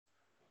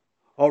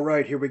All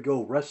right, here we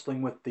go.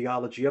 Wrestling with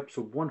Theology,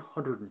 episode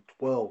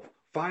 112.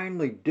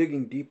 Finally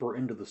digging deeper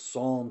into the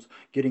Psalms,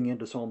 getting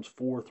into Psalms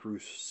 4 through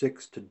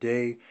 6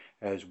 today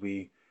as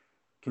we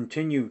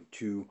continue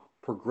to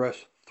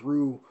progress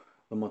through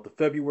the month of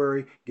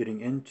February, getting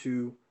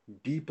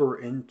deeper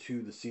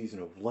into the season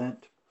of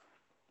Lent.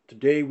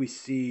 Today we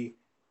see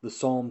the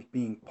Psalms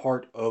being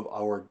part of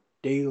our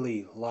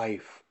daily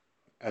life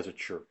as a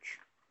church.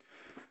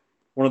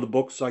 One of the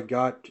books I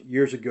got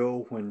years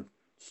ago when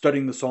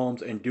studying the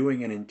Psalms and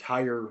doing an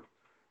entire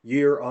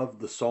year of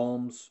the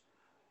Psalms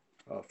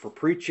for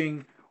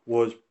preaching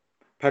was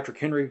Patrick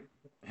Henry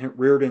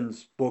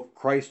Reardon's book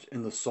Christ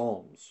in the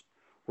Psalms,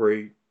 where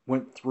he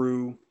went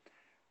through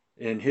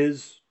in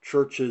his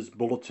church's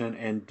bulletin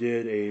and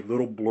did a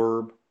little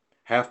blurb,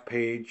 half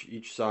page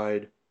each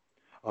side,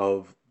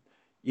 of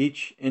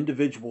each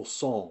individual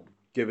psalm,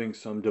 giving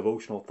some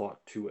devotional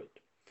thought to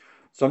it.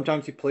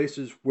 Sometimes he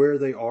places where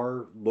they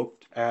are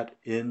looked at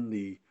in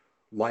the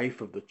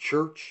life of the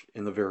church,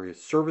 in the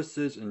various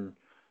services and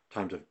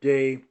times of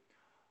day.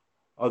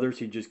 Others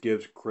he just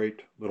gives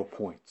great little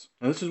points.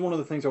 And this is one of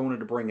the things I wanted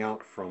to bring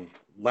out from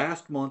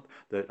last month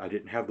that I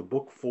didn't have the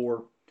book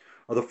for.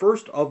 The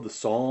first of the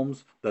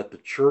Psalms that the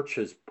church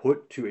has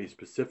put to a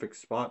specific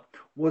spot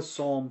was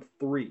Psalm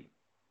 3.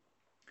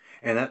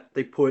 And that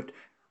they put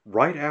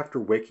right after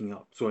waking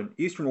up. So in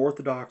Eastern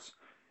Orthodox,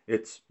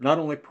 it's not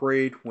only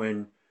prayed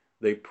when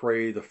they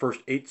pray the first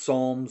 8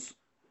 Psalms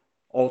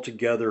all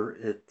together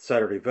at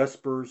Saturday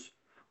Vespers,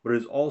 but it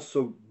is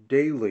also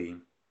daily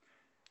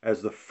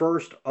as the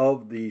first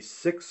of the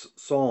 6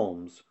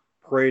 Psalms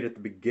prayed at the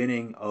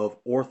beginning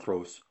of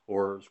Orthros,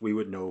 or as we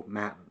would know,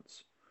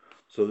 Matins.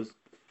 So this,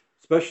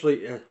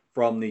 especially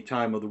from the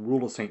time of the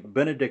rule of St.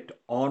 Benedict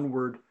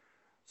onward,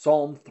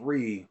 Psalm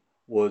 3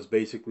 was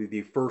basically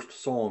the first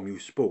psalm you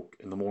spoke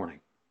in the morning.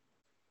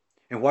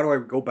 And why do I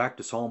go back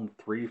to Psalm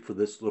 3 for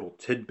this little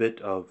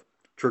tidbit of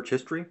church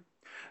history,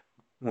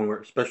 when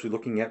we're especially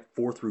looking at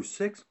 4 through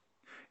 6,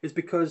 is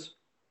because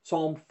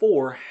Psalm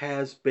 4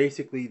 has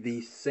basically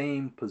the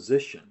same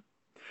position,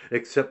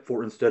 except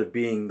for instead of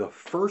being the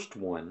first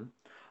one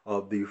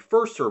of the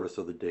first service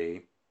of the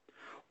day,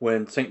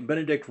 when St.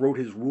 Benedict wrote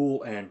his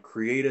rule and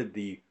created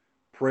the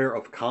prayer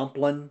of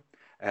Compline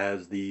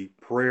as the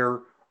prayer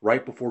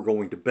right before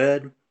going to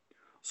bed,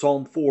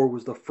 Psalm 4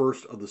 was the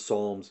first of the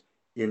Psalms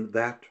in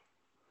that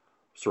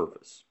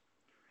service.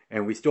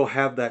 And we still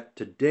have that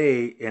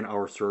today in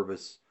our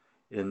service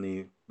in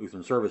the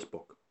Lutheran Service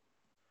Book.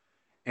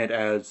 And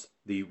as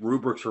the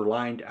rubrics are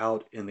lined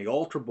out in the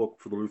altar book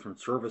for the Lutheran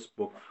Service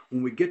Book,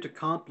 when we get to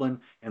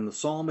Compline and the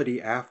psalmody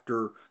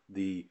after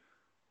the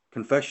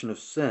confession of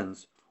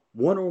sins,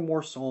 one or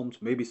more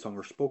psalms may be sung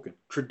or spoken.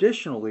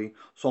 Traditionally,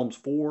 Psalms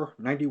 4,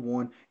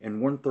 91,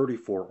 and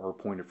 134 are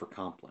appointed for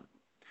Compline.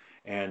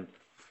 And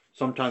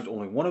sometimes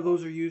only one of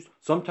those are used,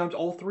 sometimes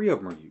all 3 of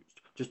them are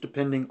used, just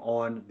depending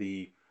on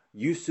the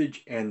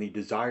usage and the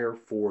desire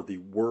for the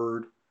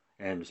word,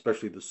 and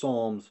especially the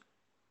psalms,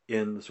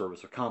 in the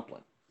service of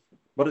Compline.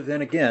 But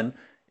then again,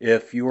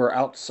 if you are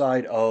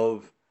outside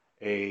of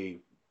a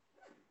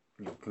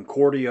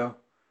Concordia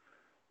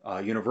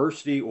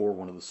university or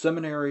one of the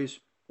seminaries,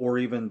 or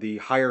even the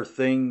higher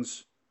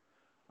things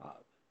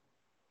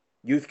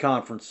youth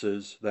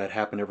conferences that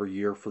happen every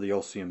year for the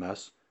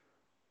LCMS,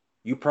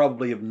 you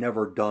probably have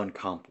never done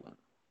Compline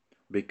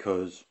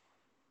because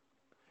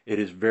it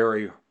is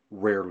very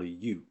rarely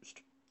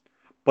used.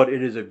 But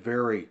it is a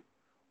very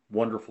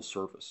wonderful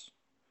service.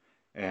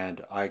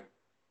 And I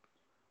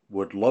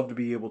would love to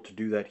be able to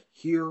do that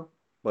here,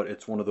 but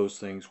it's one of those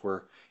things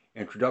where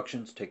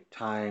introductions take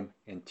time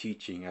and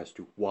teaching as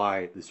to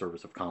why the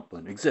service of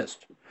Compline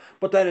exists.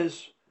 But that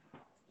is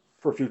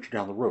for future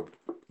down the road.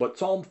 But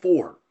Psalm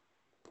 4,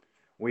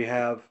 we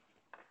have,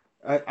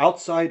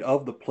 outside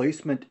of the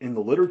placement in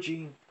the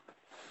liturgy,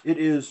 it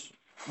is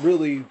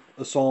really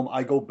a psalm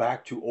I go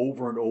back to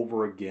over and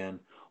over again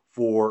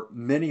for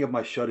many of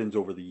my shut-ins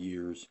over the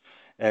years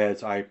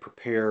as I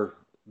prepare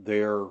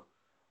their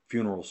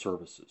funeral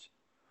services.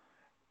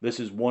 This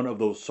is one of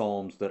those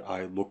psalms that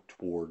I look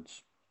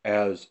towards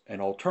as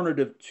an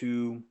alternative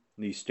to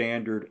the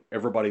standard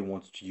everybody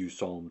wants to use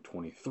Psalm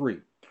 23,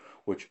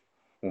 which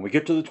when we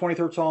get to the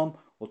 23rd Psalm,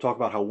 we'll talk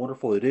about how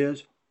wonderful it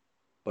is.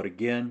 But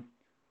again,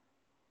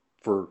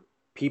 for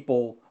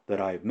people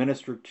that I've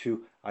ministered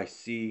to, I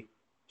see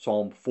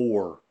Psalm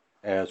 4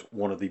 as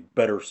one of the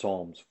better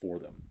psalms for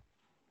them.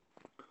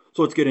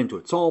 So let's get into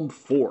it. Psalm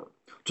 4.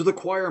 To the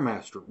choir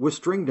master with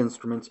stringed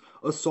instruments,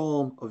 a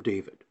psalm of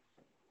David.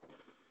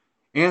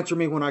 Answer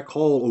me when I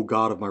call, O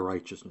God of my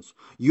righteousness.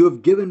 You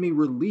have given me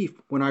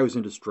relief when I was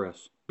in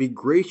distress. Be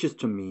gracious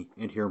to me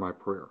and hear my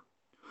prayer.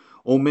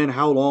 O men,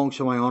 how long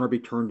shall my honor be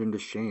turned into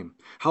shame?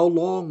 How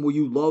long will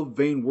you love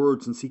vain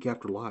words and seek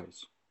after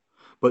lies?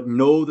 But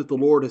know that the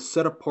Lord has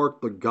set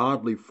apart the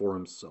godly for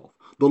himself.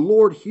 The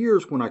Lord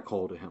hears when I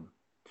call to him.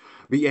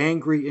 Be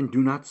angry and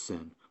do not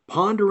sin.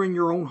 Ponder in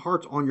your own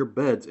hearts on your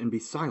beds and be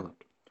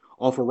silent.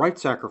 Offer right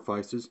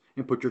sacrifices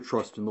and put your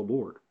trust in the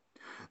Lord.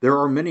 There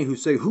are many who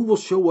say, who will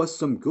show us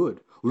some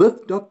good?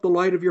 Lift up the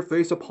light of your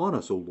face upon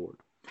us, O Lord.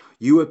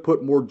 You have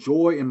put more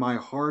joy in my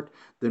heart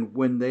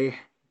than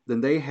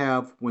they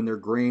have when their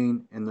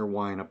grain and their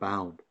wine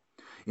abound.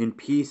 In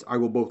peace I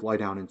will both lie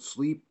down and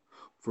sleep,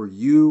 for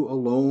you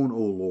alone, O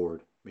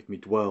Lord, make me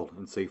dwell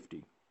in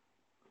safety.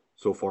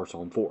 So far,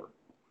 Psalm 4.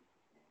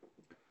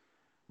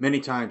 Many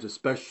times,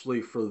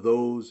 especially for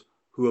those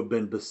who have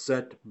been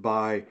beset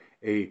by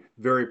a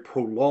very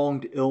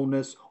prolonged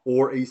illness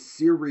or a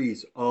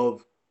series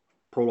of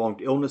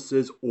prolonged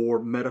illnesses or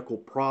medical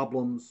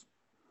problems,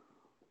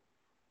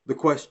 the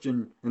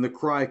question and the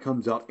cry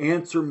comes out,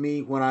 answer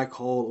me when I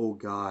call, O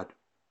God.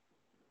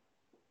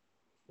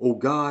 O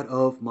God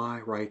of my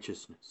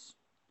righteousness.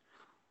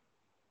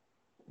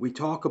 We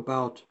talk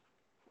about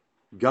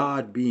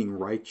God being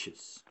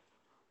righteous,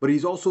 but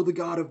he's also the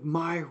God of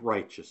my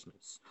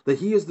righteousness, that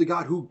he is the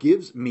God who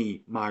gives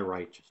me my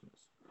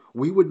righteousness.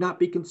 We would not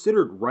be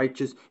considered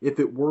righteous if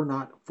it were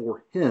not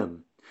for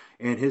him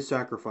and his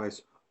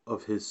sacrifice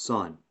of his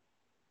Son.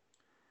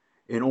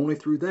 And only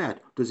through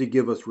that does he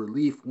give us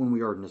relief when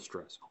we are in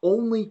distress.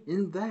 Only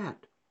in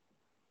that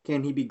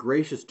can he be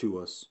gracious to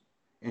us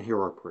and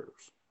hear our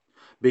prayers.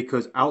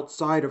 Because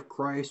outside of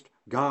Christ,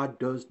 God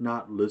does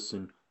not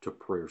listen to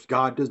prayers.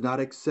 God does not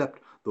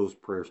accept those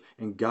prayers.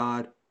 And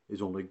God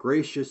is only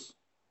gracious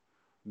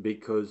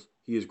because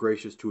he is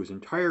gracious to his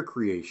entire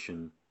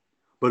creation,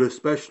 but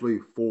especially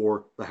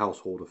for the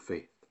household of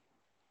faith.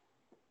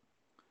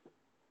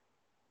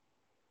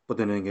 But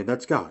then again,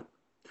 that's God.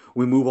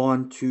 We move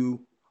on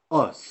to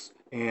us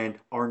and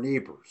our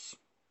neighbors.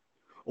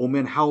 O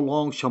men, how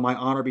long shall my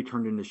honor be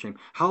turned into shame?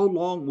 How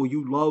long will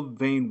you love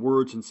vain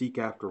words and seek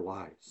after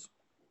lies?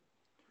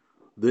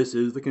 This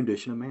is the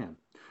condition of man.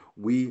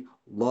 We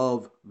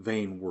love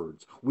vain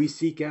words. We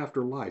seek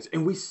after lies.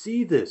 And we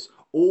see this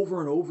over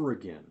and over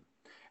again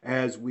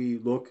as we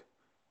look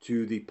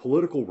to the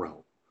political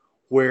realm,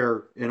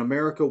 where in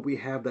America we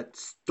have that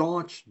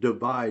staunch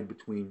divide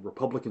between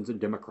Republicans and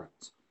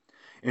Democrats.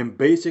 And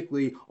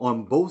basically,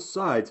 on both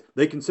sides,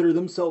 they consider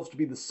themselves to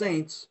be the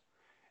saints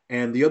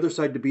and the other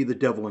side to be the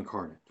devil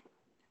incarnate.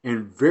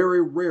 And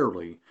very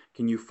rarely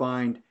can you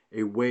find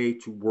a way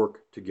to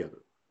work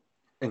together.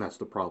 And that's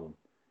the problem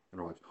in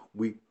our lives.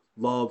 We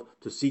love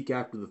to seek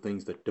after the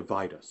things that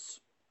divide us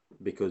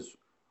because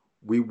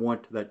we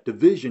want that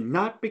division,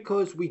 not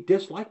because we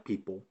dislike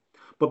people,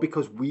 but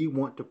because we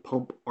want to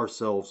pump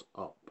ourselves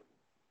up.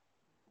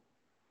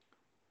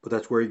 But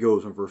that's where he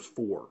goes in verse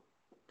 4.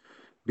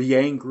 Be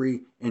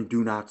angry and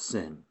do not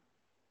sin.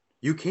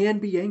 You can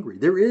be angry.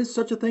 There is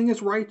such a thing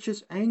as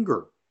righteous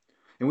anger.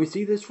 And we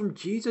see this from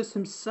Jesus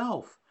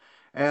himself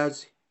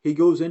as he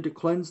goes in to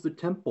cleanse the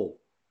temple.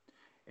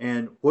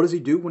 And what does he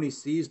do when he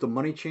sees the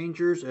money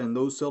changers and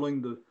those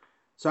selling the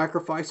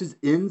sacrifices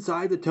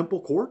inside the temple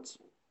courts?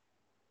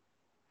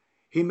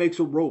 He makes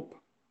a rope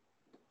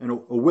and a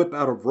whip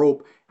out of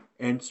rope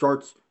and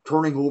starts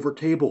turning over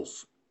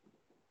tables.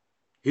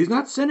 He's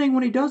not sinning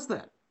when he does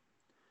that,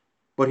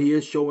 but he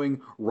is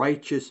showing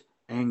righteous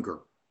anger.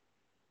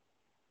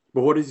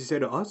 But what does he say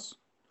to us?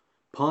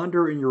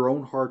 Ponder in your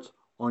own hearts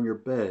on your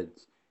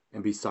beds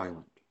and be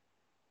silent.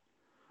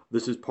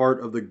 This is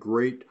part of the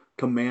great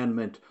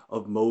commandment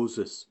of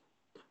Moses,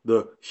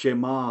 the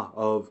Shema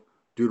of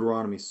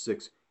Deuteronomy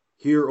 6.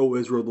 Hear, O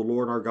Israel, the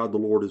Lord our God, the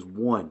Lord is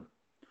one.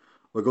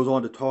 It goes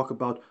on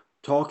to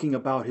talking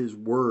about his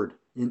word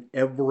in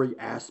every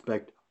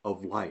aspect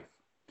of life.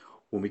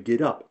 When we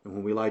get up and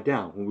when we lie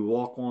down, when we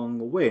walk along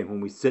the way, and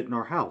when we sit in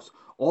our house,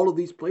 all of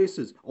these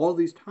places, all of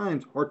these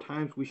times are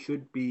times we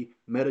should be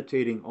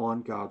meditating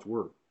on God's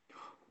word.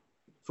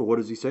 So what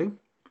does he say?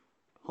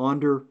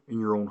 Ponder in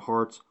your own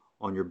hearts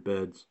on your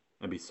beds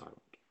and be silent.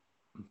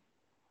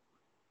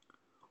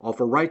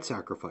 Offer right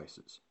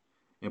sacrifices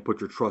and put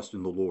your trust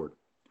in the Lord.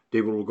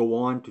 David will go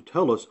on to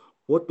tell us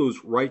what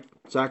those right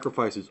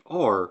sacrifices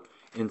are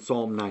in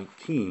Psalm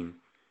 19.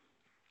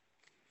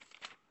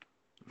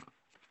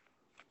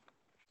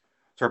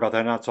 Sorry about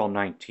that, not Psalm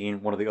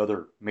 19, one of the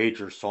other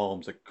major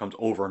psalms that comes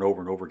over and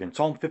over and over again.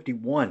 Psalm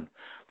 51,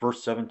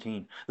 verse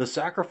 17. The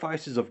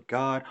sacrifices of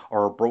God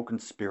are a broken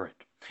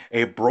spirit.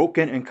 A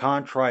broken and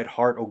contrite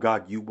heart, O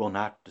God, you will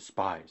not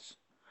despise.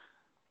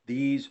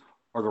 These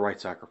are the right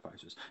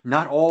sacrifices.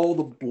 Not all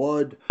the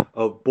blood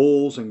of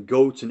bulls and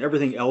goats and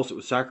everything else that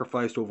was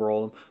sacrificed over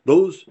all of them.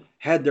 Those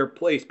had their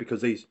place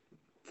because they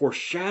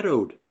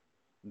foreshadowed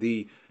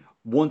the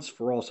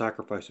once-for-all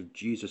sacrifice of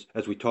Jesus,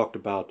 as we talked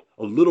about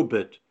a little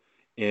bit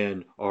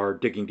in our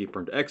Digging Deeper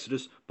into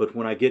Exodus. But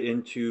when I get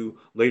into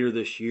later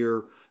this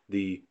year,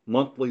 the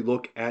monthly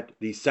look at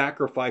the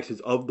sacrifices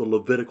of the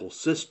Levitical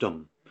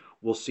system,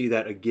 we'll see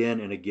that again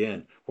and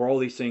again, where all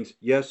these things,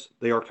 yes,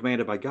 they are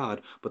commanded by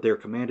God, but they are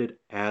commanded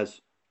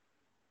as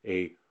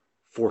a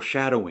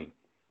foreshadowing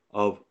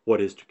of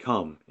what is to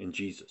come in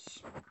Jesus.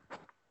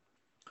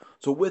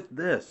 So with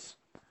this,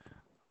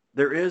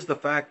 there is the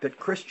fact that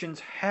Christians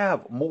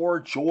have more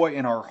joy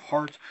in our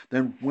hearts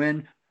than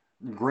when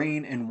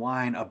grain and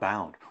wine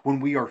abound.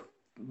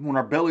 When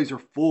our bellies are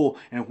full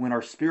and when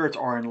our spirits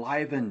are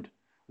enlivened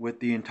with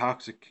the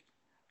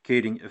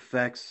intoxicating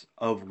effects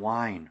of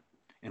wine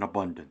in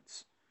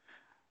abundance.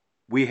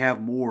 we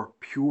have more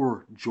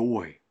pure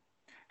joy,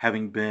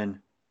 having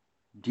been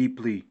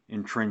deeply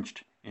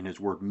entrenched in His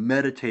Word,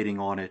 meditating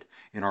on it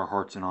in our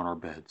hearts and on our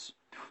beds.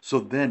 So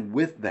then,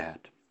 with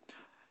that,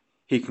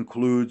 he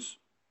concludes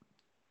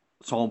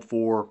Psalm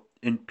 4,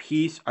 "In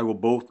peace I will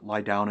both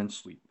lie down and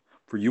sleep,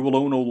 for you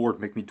alone, O Lord,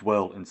 make me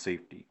dwell in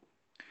safety."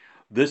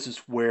 This is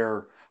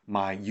where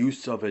my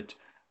use of it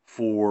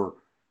for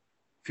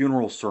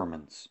funeral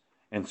sermons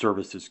and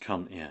services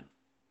come in.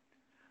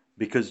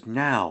 Because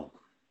now,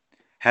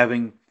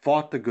 having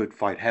fought the good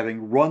fight,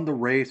 having run the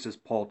race, as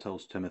Paul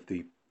tells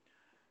Timothy,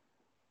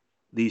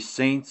 these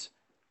saints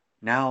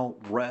now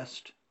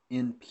rest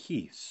in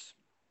peace,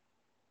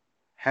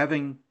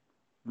 having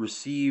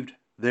received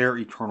their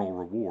eternal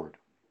reward,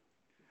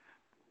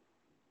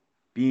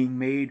 being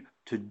made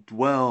to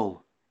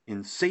dwell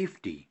in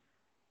safety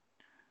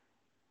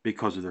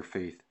because of their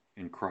faith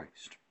in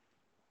Christ.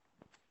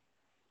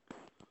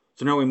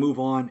 So now we move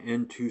on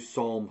into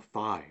Psalm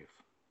 5.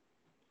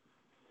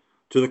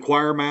 To the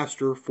choir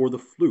master for the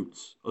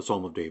flutes, a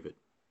psalm of David.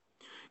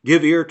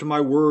 Give ear to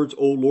my words,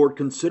 O Lord,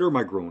 consider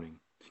my groaning.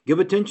 Give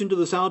attention to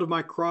the sound of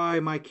my cry,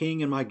 my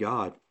King and my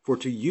God, for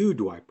to you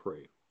do I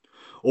pray.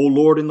 O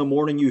Lord, in the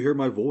morning you hear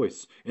my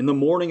voice. In the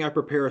morning I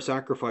prepare a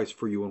sacrifice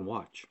for you and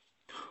watch.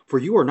 For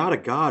you are not a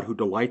God who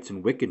delights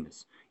in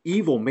wickedness.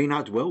 Evil may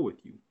not dwell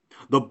with you.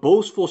 The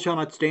boastful shall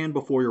not stand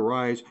before your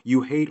eyes.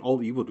 You hate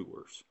all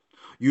evildoers.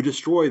 You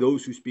destroy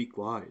those who speak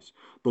lies.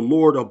 The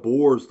Lord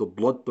abhors the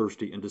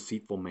bloodthirsty and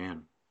deceitful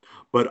man.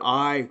 But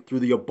I,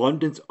 through the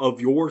abundance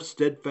of your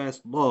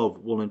steadfast love,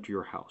 will enter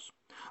your house.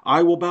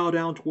 I will bow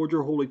down toward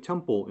your holy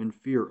temple in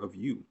fear of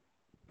you.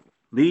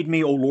 Lead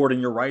me, O Lord, in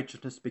your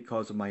righteousness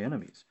because of my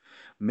enemies.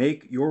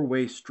 Make your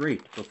way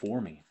straight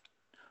before me.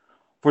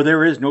 For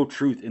there is no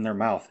truth in their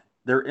mouth.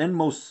 Their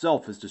inmost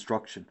self is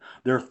destruction.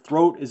 Their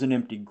throat is an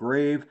empty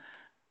grave.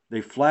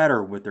 They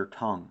flatter with their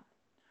tongue.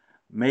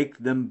 Make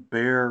them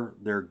bear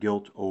their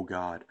guilt, O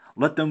God.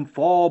 Let them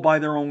fall by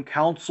their own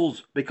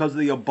counsels, because of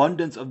the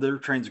abundance of their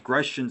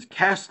transgressions.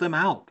 Cast them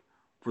out,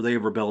 for they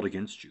have rebelled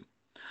against you.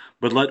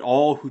 But let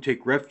all who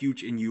take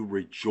refuge in you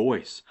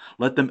rejoice.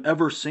 Let them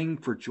ever sing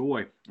for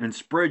joy, and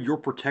spread your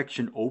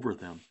protection over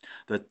them,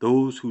 that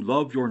those who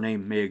love your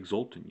name may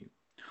exult in you.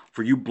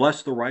 For you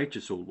bless the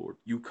righteous, O Lord.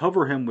 You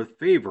cover him with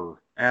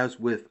favor as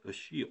with a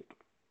shield.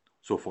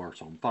 So far,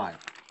 Psalm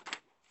 5.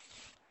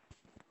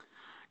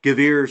 Give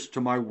ears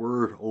to my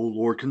word, O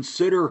Lord.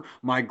 Consider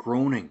my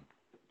groaning.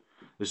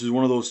 This is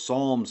one of those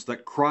psalms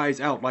that cries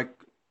out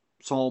like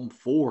Psalm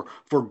 4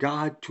 for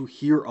God to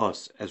hear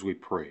us as we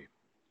pray,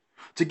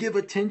 to give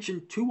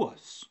attention to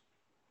us.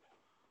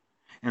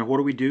 And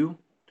what do?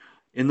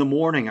 In the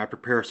morning I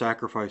prepare a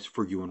sacrifice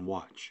for you and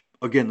watch.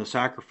 Again, the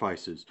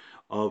sacrifices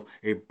of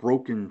a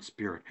broken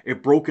spirit, a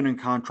broken and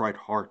contrite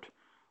heart,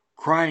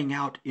 crying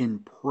out in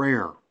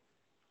prayer,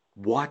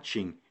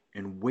 watching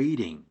and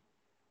waiting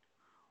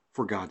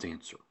for God's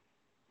answer.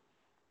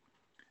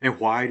 And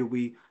why do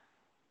we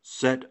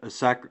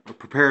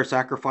prepare a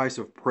sacrifice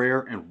of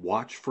prayer and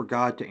watch for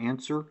God to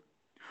answer?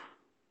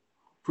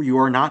 For you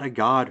are not a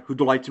God who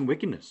delights in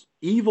wickedness.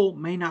 Evil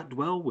may not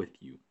dwell with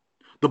you.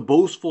 The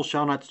boastful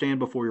shall not stand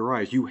before your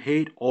eyes. You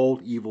hate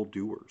all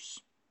evildoers.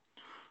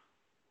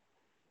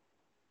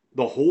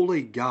 The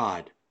holy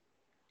God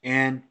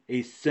and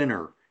a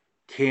sinner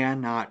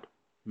cannot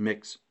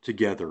mix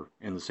together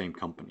in the same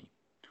company.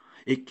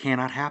 It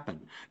cannot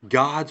happen.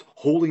 God's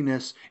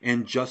holiness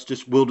and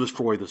justice will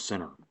destroy the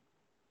sinner.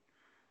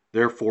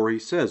 Therefore, he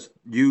says,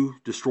 you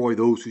destroy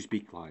those who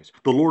speak lies.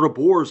 The Lord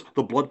abhors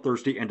the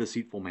bloodthirsty and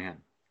deceitful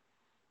man.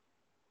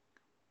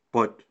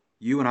 But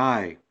you and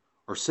I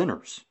are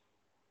sinners.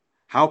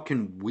 How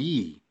can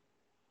we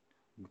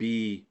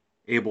be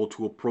able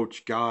to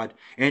approach God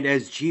and,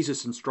 as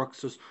Jesus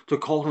instructs us, to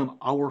call him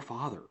our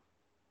Father?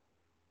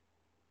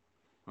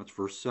 That's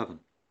verse 7.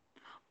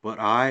 But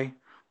I,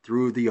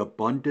 through the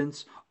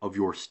abundance of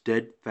your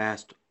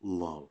steadfast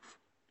love,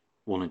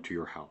 will enter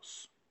your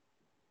house.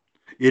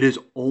 It is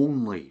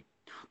only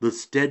the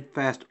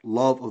steadfast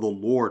love of the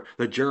Lord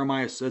that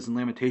Jeremiah says in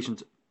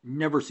Lamentations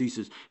never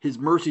ceases. His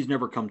mercies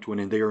never come to an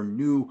end. They are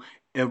new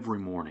every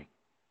morning.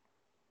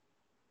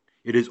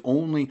 It is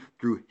only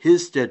through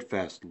his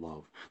steadfast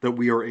love that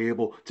we are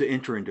able to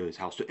enter into his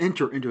house, to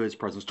enter into his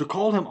presence, to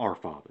call him our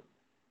Father.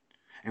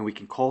 And we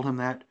can call him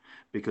that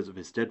because of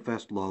his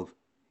steadfast love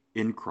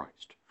in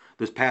Christ.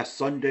 This past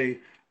Sunday,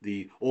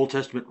 the Old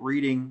Testament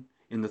reading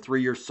in the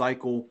 3-year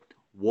cycle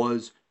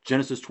was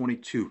Genesis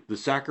 22, the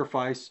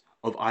sacrifice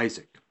of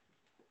Isaac.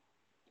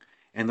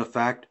 And the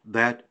fact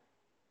that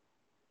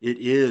it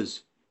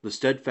is the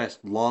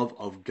steadfast love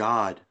of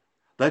God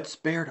that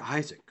spared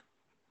Isaac.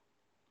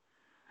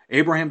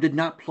 Abraham did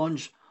not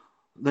plunge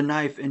the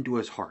knife into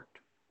his heart,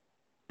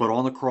 but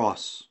on the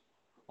cross,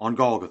 on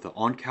Golgotha,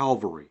 on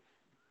Calvary,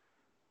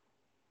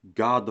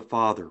 God the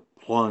Father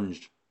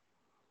plunged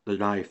the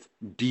knife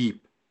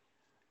deep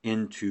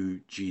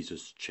into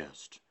Jesus'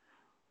 chest.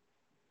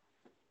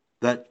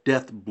 That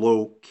death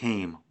blow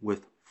came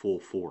with full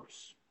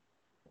force.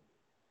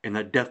 And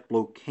that death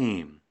blow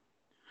came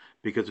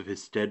because of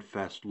his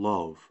steadfast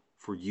love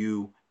for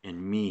you and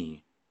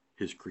me,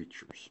 his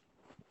creatures.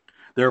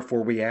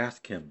 Therefore, we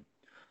ask him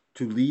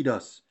to lead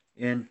us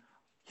in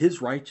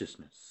his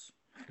righteousness,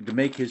 and to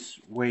make his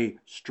way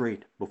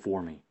straight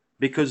before me,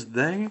 because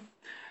they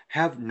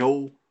have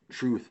no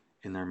truth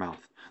in their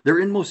mouth. Their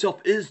inmost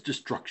self is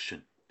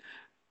destruction.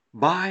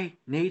 By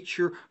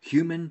nature,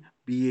 human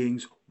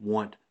beings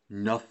want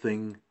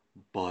nothing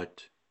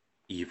but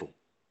evil.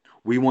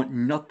 We want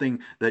nothing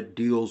that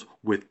deals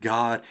with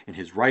God and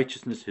his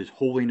righteousness, his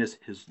holiness,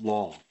 his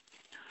law.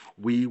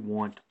 We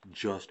want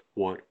just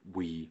what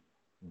we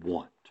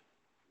want.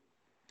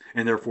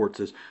 And therefore it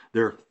says,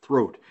 their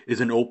throat is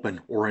an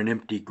open or an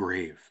empty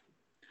grave.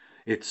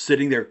 It's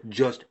sitting there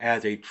just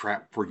as a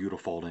trap for you to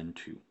fall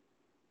into.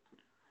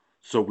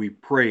 So we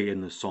pray in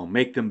this psalm,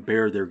 make them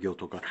bear their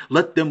guilt, O God.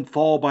 Let them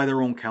fall by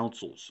their own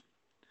counsels.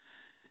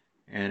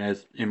 And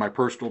as in my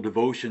personal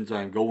devotions,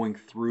 I'm going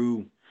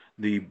through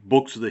the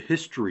books of the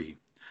history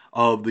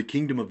of the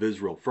kingdom of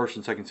Israel, 1st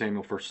and 2nd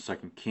Samuel, 1st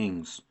and 2nd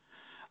Kings.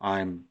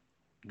 I'm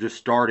just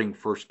starting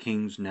 1st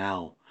Kings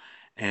now.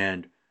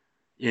 And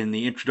in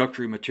the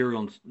introductory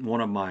material, in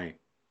one of my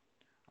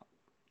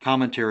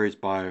commentaries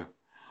by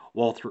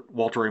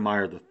Walter A.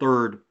 Meyer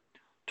III,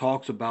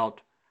 talks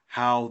about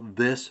how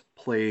this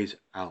plays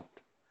out.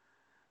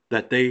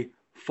 That they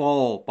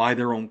fall by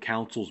their own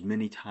counsels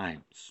many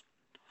times,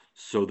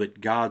 so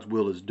that God's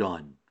will is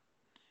done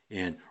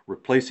in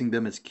replacing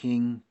them as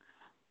king,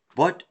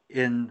 but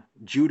in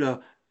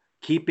Judah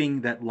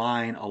keeping that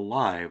line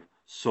alive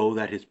so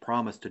that his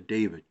promise to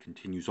David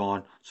continues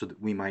on, so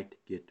that we might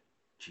get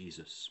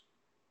Jesus.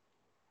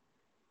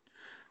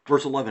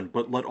 Verse 11,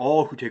 but let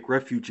all who take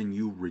refuge in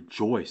you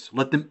rejoice.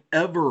 Let them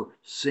ever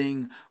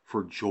sing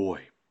for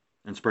joy,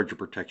 and spread your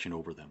protection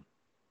over them.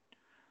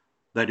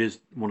 That is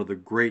one of the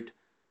great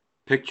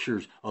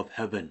pictures of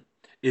heaven,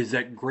 is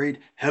that great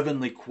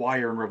heavenly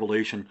choir in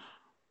Revelation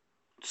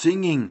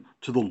singing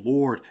to the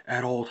Lord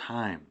at all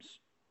times,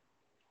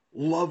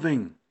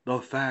 loving the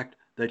fact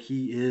that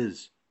he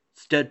is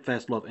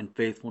steadfast love and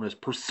faithfulness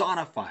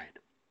personified,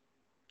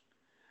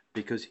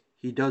 because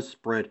he does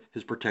spread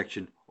his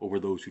protection over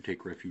those who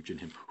take refuge in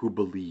him, who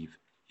believe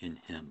in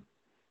him.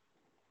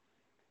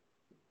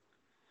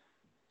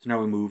 So now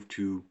we move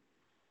to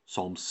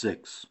Psalm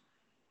 6.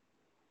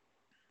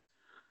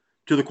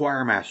 To the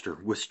choir master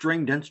with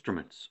stringed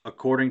instruments,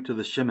 according to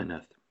the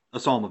Sheminith, a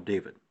psalm of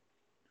David.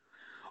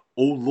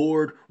 O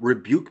Lord,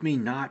 rebuke me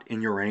not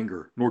in your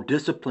anger, nor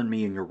discipline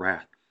me in your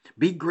wrath.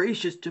 Be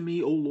gracious to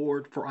me, O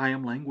Lord, for I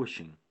am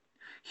languishing.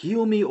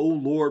 Heal me, O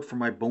Lord, for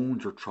my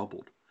bones are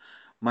troubled.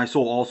 My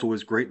soul also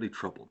is greatly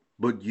troubled.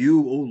 But you,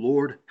 O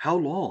Lord, how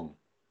long?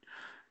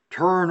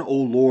 Turn, O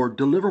Lord,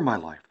 deliver my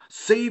life.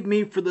 Save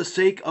me for the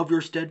sake of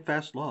your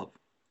steadfast love.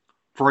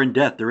 For in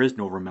death there is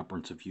no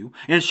remembrance of you.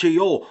 In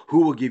Sheol,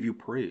 who will give you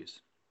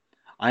praise?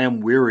 I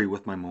am weary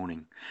with my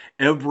moaning.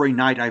 Every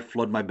night I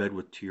flood my bed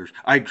with tears.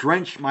 I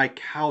drench my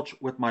couch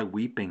with my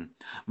weeping.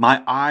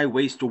 My eye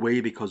wastes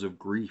away because of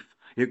grief.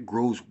 It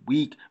grows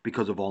weak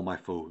because of all my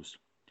foes.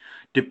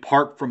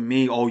 Depart from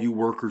me, all you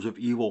workers of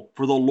evil,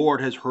 for the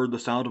Lord has heard the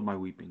sound of my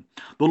weeping.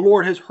 The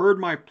Lord has heard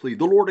my plea.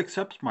 The Lord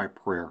accepts my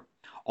prayer.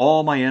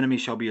 All my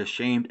enemies shall be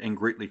ashamed and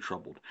greatly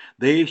troubled.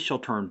 They shall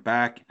turn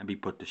back and be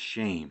put to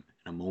shame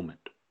in a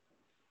moment.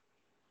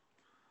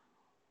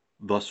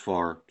 Thus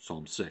far,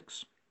 Psalm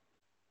 6.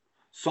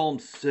 Psalm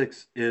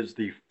 6 is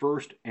the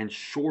first and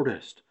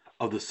shortest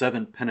of the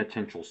 7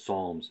 penitential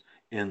psalms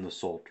in the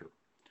Psalter.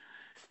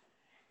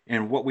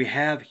 And what we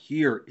have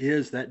here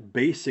is that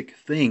basic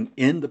thing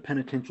in the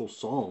penitential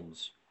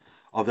psalms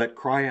of that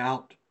cry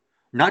out,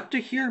 not to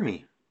hear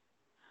me,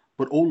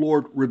 but, O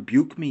Lord,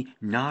 rebuke me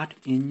not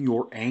in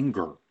your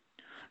anger,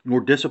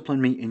 nor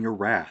discipline me in your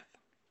wrath.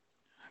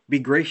 Be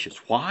gracious.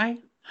 Why?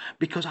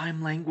 Because I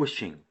am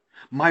languishing.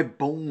 My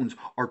bones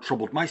are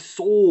troubled. My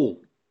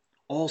soul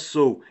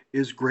also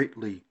is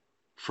greatly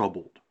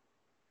troubled.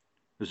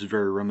 This is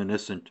very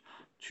reminiscent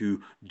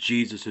to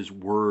Jesus'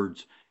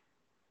 words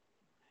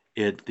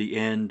at the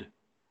end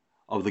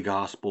of the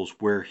Gospels,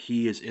 where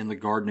he is in the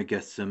Garden of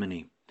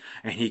Gethsemane.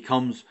 And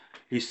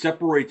he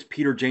separates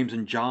Peter, James,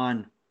 and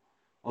John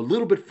a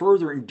little bit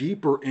further and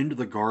deeper into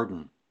the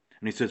garden.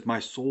 And he says, my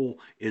soul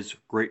is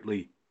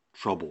greatly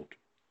troubled.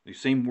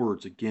 These same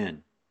words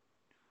again.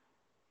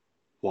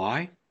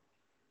 Why?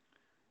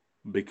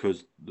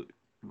 Because the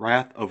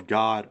wrath of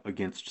God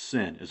against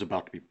sin is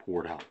about to be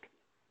poured out.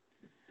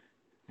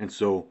 And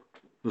so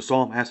the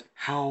psalm asks,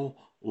 how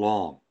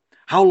long?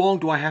 How long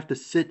do I have to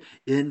sit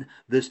in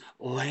this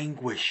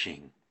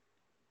languishing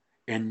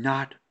and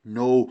not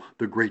know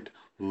the great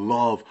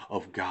love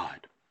of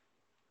God?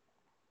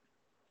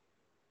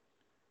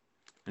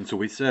 And so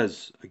he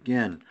says,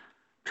 again,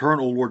 turn,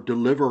 O Lord,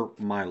 deliver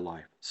my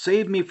life.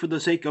 Save me for the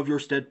sake of your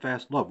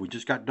steadfast love. We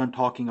just got done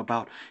talking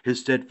about his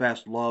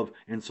steadfast love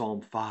in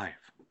Psalm 5.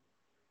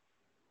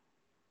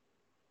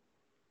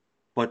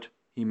 But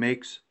he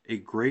makes a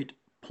great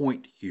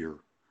point here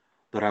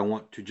that I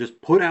want to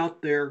just put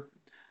out there.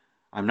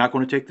 I'm not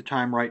going to take the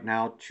time right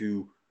now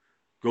to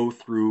go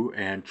through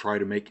and try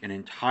to make an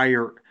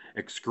entire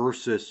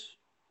excursus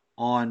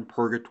on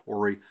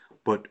purgatory,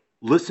 but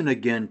listen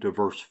again to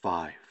verse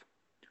 5.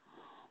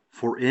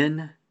 For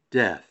in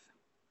death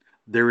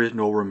there is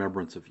no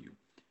remembrance of you.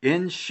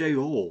 In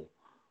Sheol,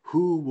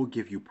 who will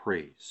give you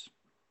praise?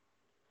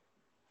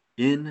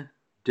 In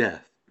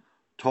death,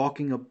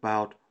 talking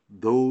about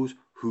those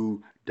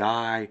who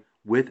die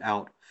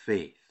without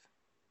faith.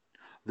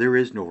 There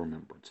is no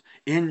remembrance.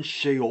 In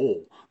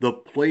Sheol, the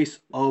place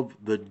of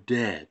the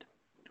dead,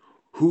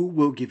 who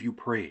will give you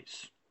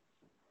praise?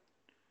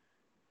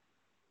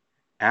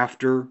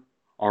 After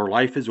our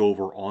life is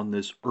over on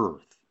this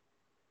earth,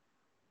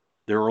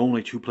 there are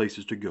only two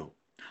places to go.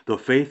 The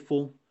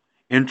faithful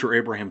enter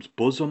Abraham's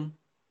bosom.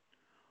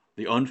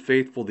 The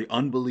unfaithful, the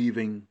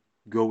unbelieving,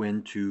 go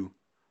into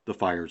the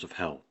fires of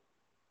hell.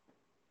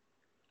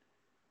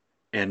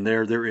 And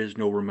there is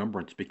no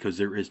remembrance, because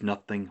there is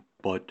nothing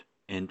but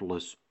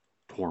endless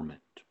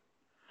torment.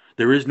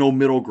 There is no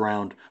middle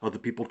ground of the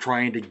people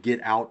trying to get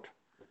out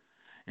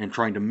and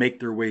trying to make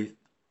their way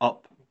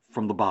up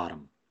from the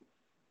bottom.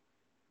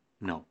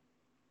 No.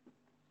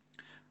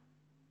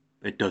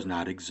 It does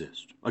not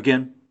exist.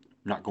 Again,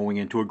 not going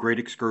into a great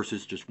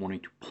excursus, just wanting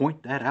to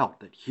point that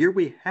out, that here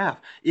we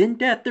have, in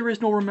death there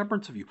is no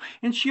remembrance of you.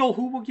 In Sheol,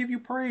 who will give you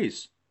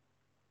praise?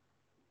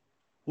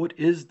 What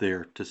is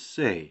there to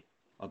say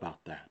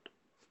about that?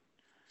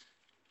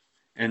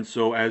 And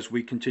so as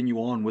we continue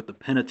on with the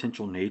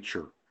penitential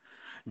nature,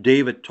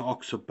 David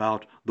talks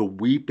about the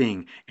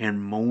weeping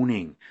and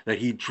moaning that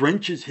he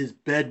drenches his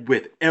bed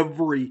with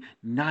every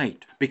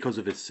night because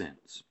of his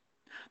sins.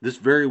 This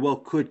very well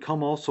could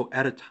come also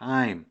at a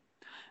time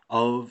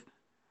of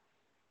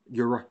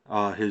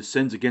his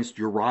sins against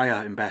Uriah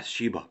and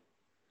Bathsheba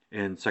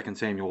in 2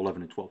 Samuel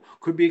 11 and 12.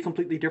 Could be a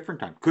completely different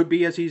time. Could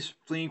be as he's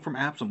fleeing from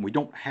Absalom. We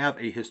don't have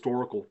a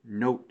historical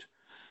note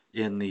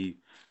in the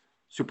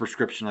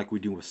superscription like we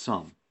do with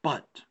some.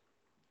 But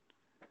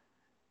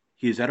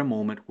he is at a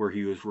moment where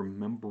he is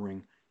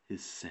remembering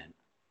his sin.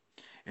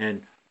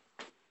 And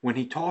when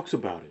he talks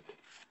about it,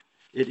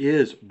 it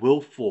is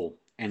willful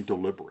and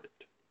deliberate.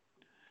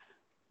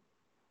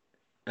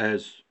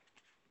 As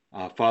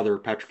Father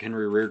Patrick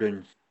Henry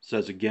Reardon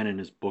says again in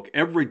his book,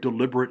 every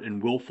deliberate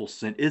and willful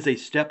sin is a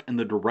step in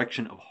the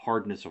direction of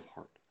hardness of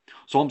heart.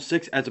 Psalm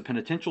 6, as a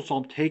penitential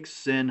psalm, takes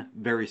sin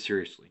very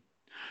seriously.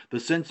 The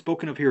sin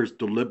spoken of here is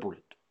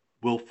deliberate,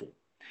 willful.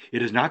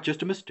 It is not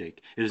just a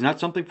mistake. It is not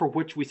something for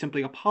which we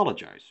simply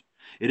apologize.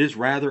 It is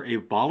rather a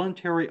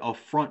voluntary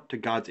affront to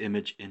God's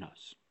image in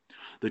us.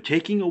 The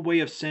taking away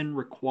of sin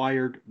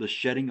required the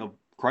shedding of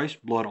Christ's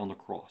blood on the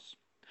cross.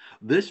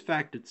 This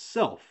fact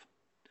itself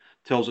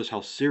tells us how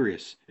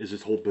serious is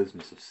this whole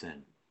business of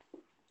sin.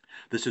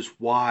 This is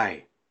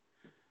why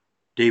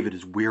David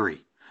is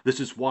weary. This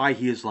is why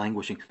he is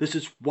languishing. This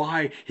is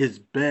why his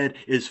bed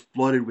is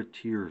flooded with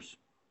tears.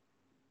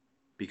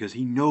 Because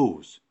he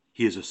knows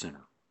he is a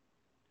sinner.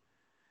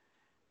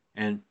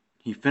 And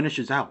he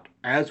finishes out,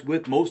 as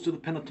with most of the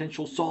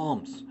penitential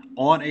psalms,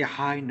 on a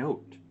high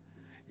note.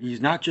 He's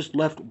not just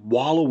left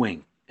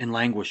wallowing and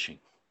languishing.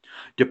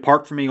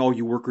 Depart from me, all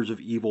you workers of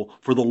evil,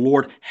 for the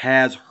Lord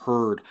has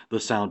heard the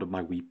sound of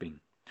my weeping.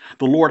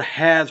 The Lord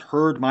has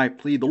heard my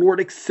plea. The Lord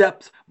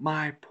accepts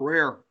my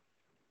prayer.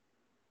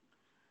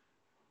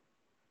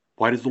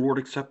 Why does the Lord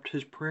accept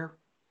his prayer?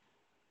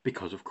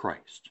 Because of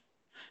Christ.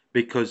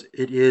 Because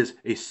it is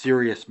a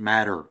serious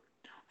matter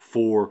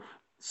for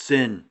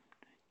sin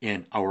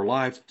in our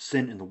lives,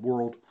 sin in the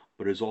world,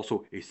 but it is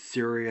also a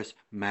serious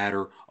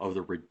matter of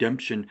the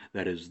redemption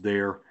that is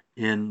there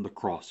in the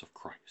cross of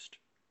Christ.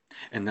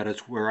 And that is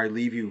where I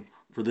leave you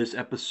for this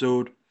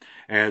episode,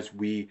 as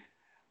we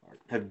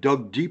have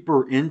dug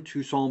deeper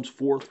into Psalms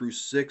 4 through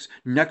 6.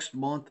 Next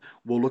month,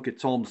 we'll look at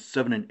Psalms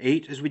 7 and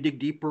 8 as we dig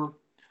deeper.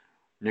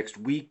 Next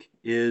week,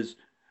 it's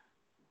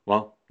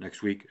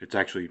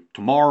actually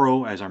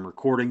tomorrow as I'm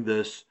recording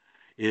this,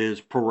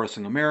 is Pro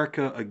Wrestling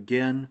America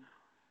again.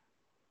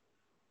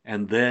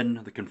 And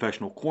then the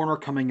Confessional Corner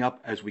coming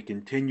up as we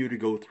continue to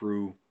go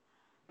through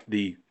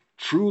the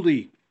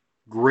truly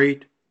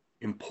great,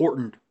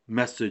 important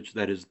message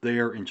that is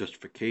there in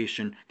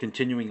justification,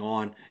 continuing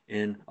on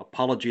in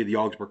Apology of the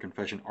Augsburg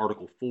Confession,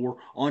 Article 4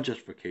 on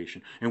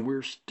justification. And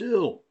we're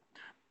still,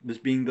 this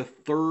being the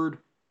third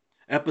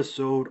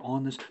episode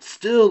on this,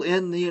 still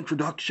in the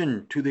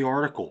introduction to the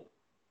article.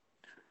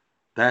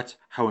 That's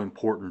how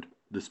important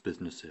this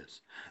business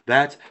is.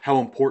 That's how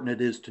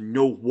important it is to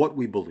know what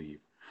we believe,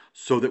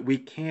 so that we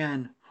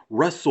can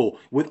wrestle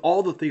with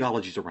all the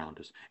theologies around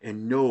us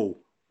and know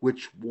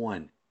which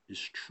one is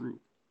true.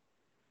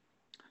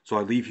 So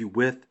I leave you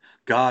with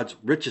God's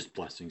richest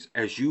blessings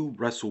as you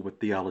wrestle with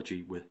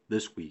theology with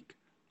this week.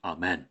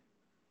 Amen.